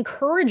started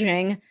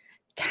encouraging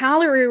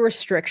calorie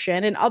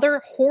restriction and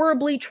other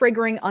horribly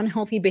triggering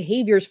unhealthy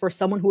behaviors for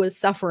someone who is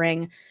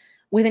suffering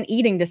with an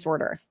eating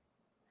disorder.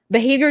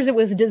 Behaviors it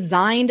was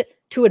designed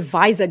to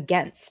advise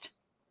against.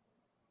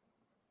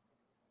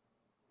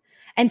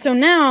 And so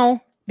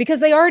now, because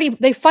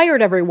they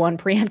fired everyone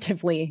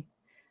preemptively,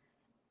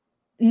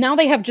 now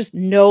they have just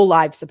no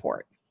live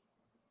support.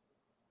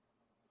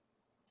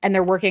 And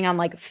they're working on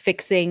like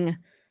fixing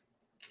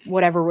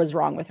whatever was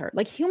wrong with her.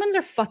 Like, humans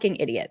are fucking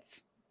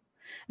idiots.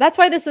 That's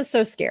why this is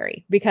so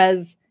scary,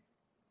 because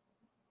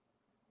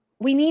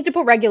we need to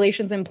put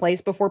regulations in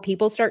place before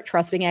people start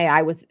trusting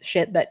AI with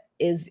shit that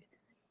is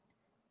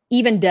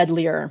even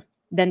deadlier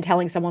than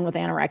telling someone with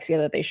anorexia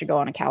that they should go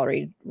on a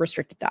calorie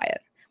restricted diet,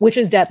 which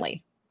is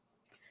deadly.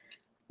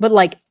 But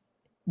like,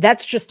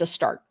 that's just a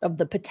start of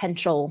the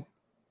potential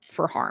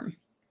for harm.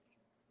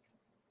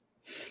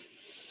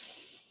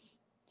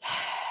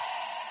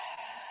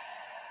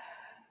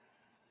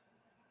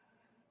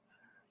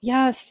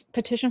 Yes,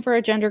 petition for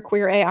a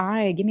genderqueer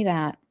AI. Give me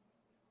that.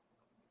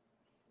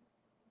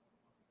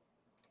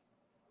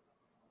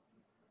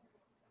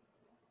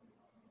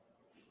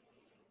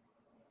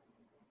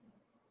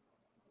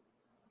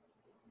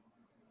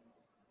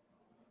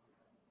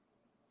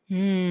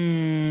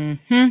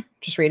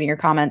 Just reading your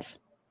comments.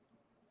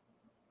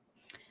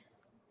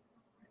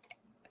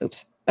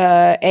 Oops.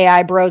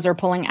 AI bros are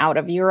pulling out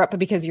of Europe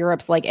because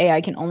Europe's like,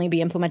 AI can only be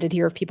implemented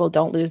here if people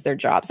don't lose their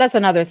jobs. That's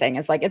another thing.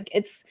 It's like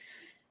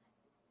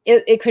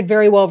it could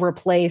very well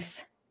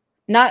replace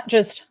not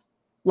just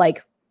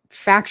like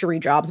factory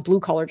jobs, blue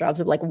collar jobs,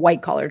 but like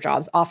white collar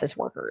jobs, office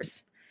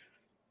workers,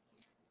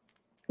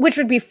 which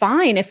would be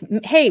fine if,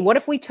 hey, what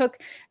if we took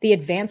the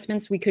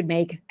advancements we could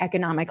make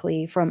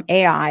economically from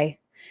AI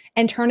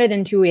and turn it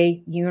into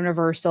a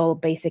universal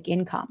basic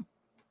income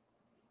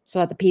so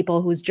that the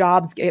people whose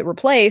jobs get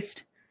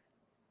replaced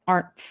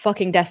aren't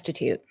fucking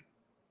destitute?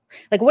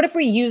 Like, what if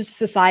we use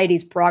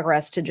society's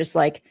progress to just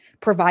like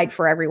provide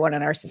for everyone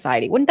in our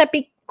society? Wouldn't that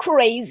be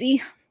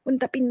crazy?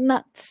 Wouldn't that be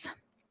nuts?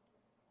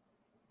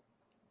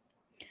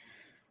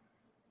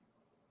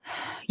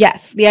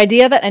 Yes, the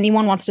idea that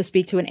anyone wants to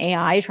speak to an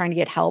AI trying to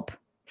get help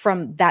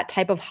from that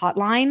type of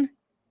hotline,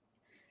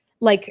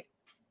 like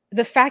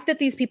the fact that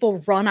these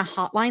people run a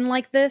hotline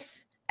like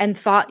this and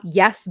thought,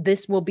 yes,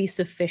 this will be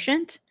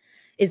sufficient,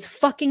 is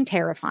fucking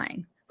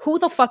terrifying. Who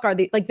the fuck are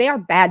they? Like, they are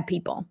bad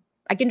people.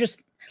 Let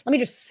me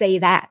just say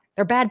that.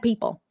 They're bad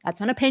people.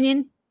 That's an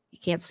opinion. You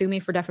can't sue me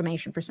for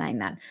defamation for saying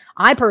that.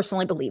 I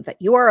personally believe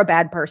that you are a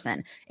bad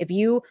person if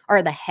you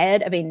are the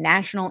head of a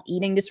National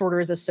Eating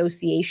Disorders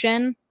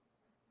Association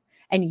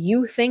and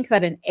you think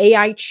that an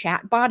AI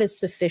chatbot is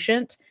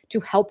sufficient to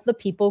help the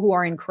people who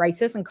are in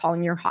crisis and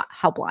calling your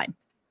helpline.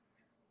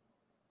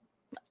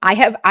 I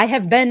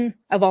have been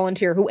a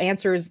volunteer who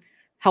answers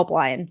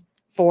helpline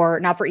for,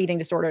 not for eating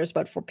disorders,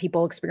 but for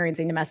people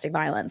experiencing domestic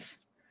violence.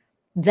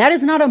 That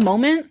is not a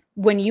moment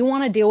when you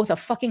want to deal with a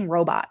fucking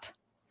robot.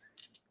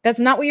 That's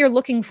not what you're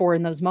looking for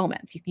in those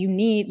moments. You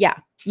need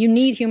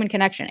human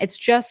connection. It's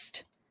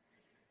just,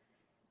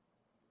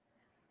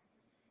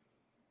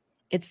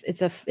 it's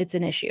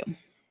an issue.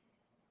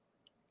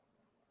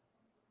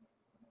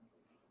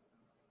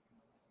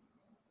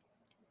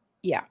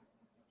 Yeah.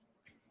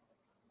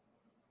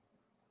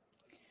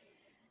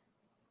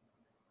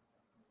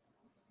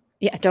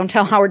 Yeah, don't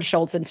tell Howard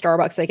Schultz and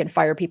Starbucks they can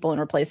fire people and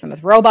replace them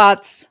with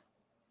robots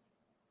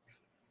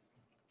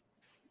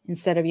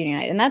instead of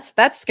unionizing. And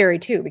that's scary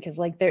too, because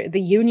like the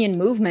union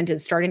movement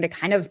is starting to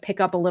kind of pick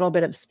up a little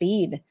bit of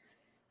speed.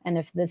 And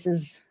if this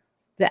is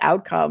the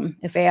outcome,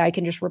 if AI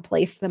can just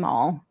replace them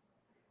all,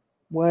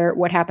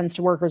 what happens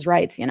to workers'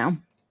 rights, you know?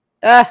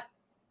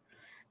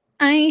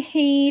 I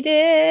hate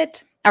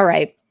it. All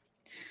right.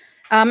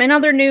 In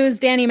other news,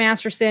 Danny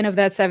Masterson of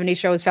That 70s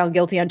Show was found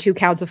guilty on 2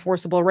 counts of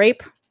forcible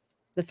rape.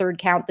 The third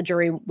count, the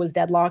jury was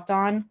deadlocked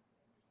on.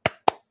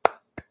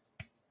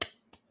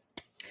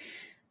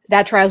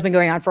 That trial's been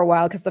going on for a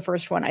while because the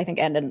first one, I think,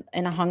 ended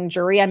in a hung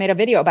jury. I made a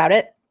video about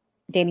it.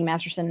 Danny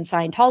Masterson and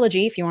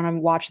Scientology. If you want to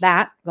watch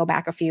that, go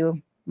back a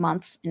few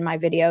months in my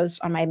videos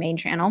on my main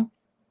channel.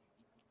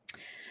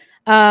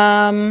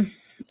 I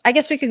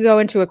guess we could go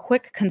into a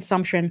quick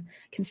consumption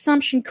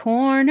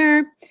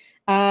corner.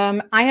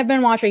 I have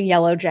been watching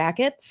Yellow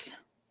Jackets.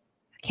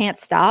 Can't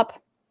stop.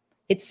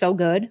 It's so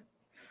good.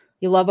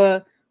 You love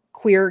a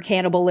queer,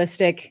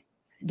 cannibalistic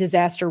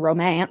disaster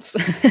romance.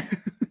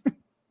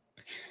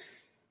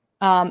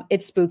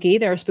 It's spooky.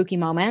 There are spooky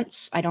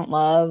moments. I don't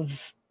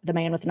love the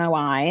man with no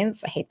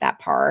eyes. I hate that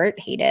part.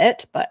 Hate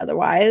it. But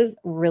otherwise,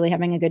 really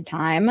having a good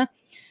time.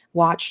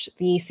 Watched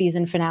the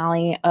season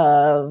finale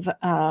of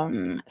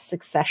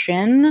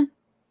Succession.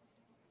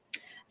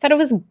 Thought it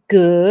was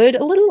good.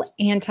 A little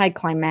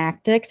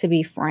anticlimactic, to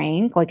be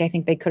frank. Like, I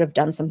think they could have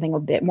done something a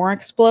bit more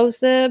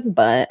explosive,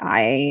 but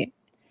I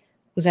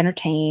was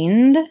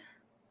entertained.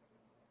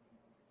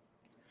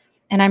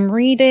 And I'm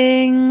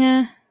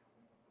reading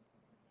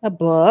a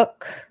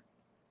book,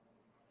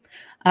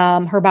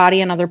 Her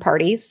Body and Other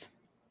Parties,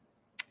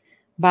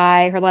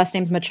 by, her last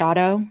name's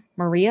Machado.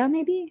 Maria,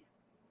 maybe?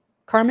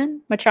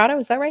 Carmen Machado,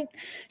 is that right?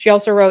 She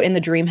also wrote In the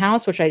Dream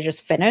House, which I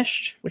just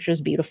finished, which was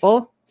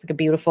beautiful. It's like a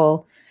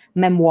beautiful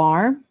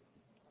memoir.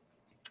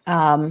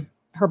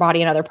 Her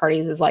Body and Other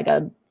Parties is like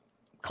a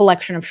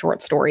collection of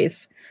short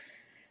stories,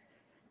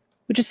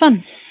 which is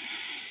fun.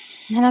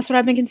 And that's what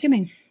I've been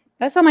consuming.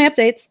 That's all my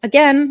updates.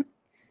 Again,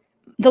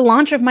 the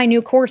launch of my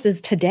new course is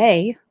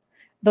today.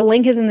 The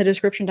link is in the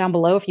description down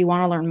below if you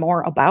want to learn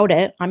more about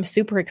it. I'm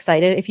super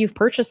excited. If you've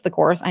purchased the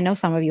course, I know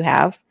some of you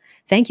have.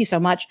 Thank you so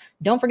much.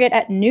 Don't forget,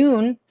 at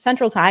noon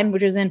Central Time,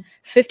 which is in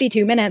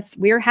 52 minutes,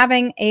 we are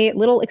having a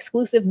little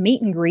exclusive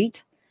meet and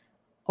greet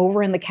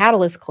over in the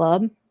Catalyst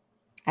Club.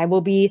 I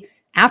will be,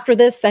 after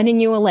this, sending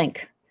you a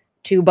link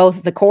to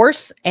both the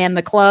course and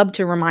the club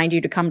to remind you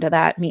to come to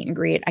that meet and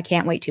greet. I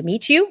can't wait to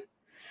meet you.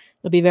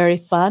 It'll be very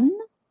fun.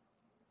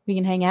 We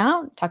can hang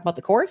out, talk about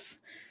the course.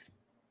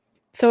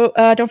 So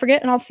don't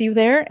forget, and I'll see you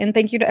there. And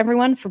thank you to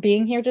everyone for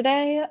being here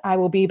today. I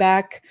will be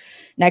back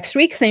next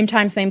week, same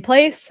time, same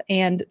place.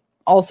 And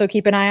also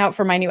keep an eye out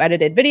for my new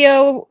edited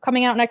video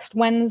coming out next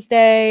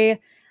Wednesday.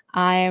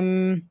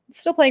 I'm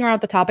still playing around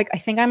with the topic. I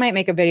think I might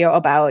make a video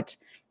about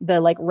the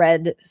like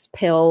red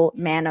pill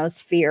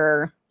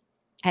manosphere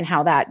and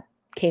how that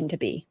came to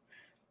be.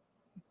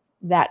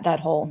 That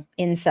whole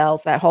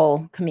incels, that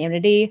whole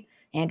community,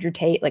 Andrew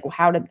Tate, like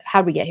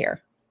how'd we get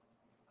here?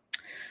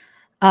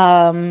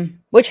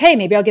 Which, hey,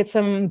 maybe I'll get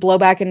some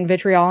blowback and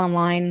vitriol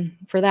online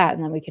for that,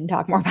 and then we can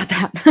talk more about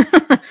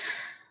that.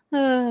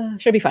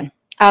 Should be fun.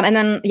 And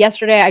then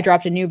yesterday I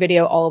dropped a new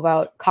video all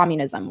about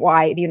communism,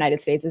 why the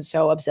United States is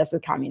so obsessed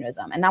with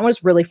communism. And that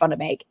was really fun to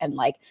make, and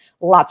like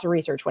lots of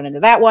research went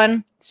into that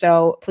one.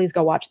 So please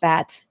go watch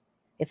that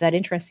if that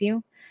interests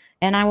you.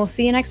 And I will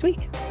see you next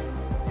week.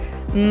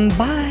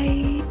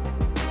 Bye.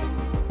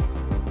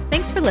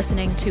 Thanks for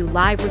listening to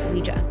Live with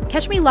Legia.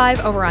 Catch me live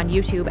over on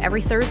YouTube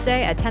every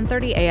Thursday at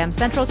 10:30 a.m.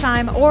 Central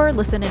Time, or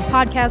listen in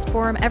podcast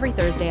form every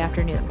Thursday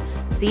afternoon.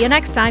 See you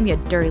next time, you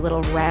dirty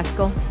little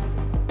rascal.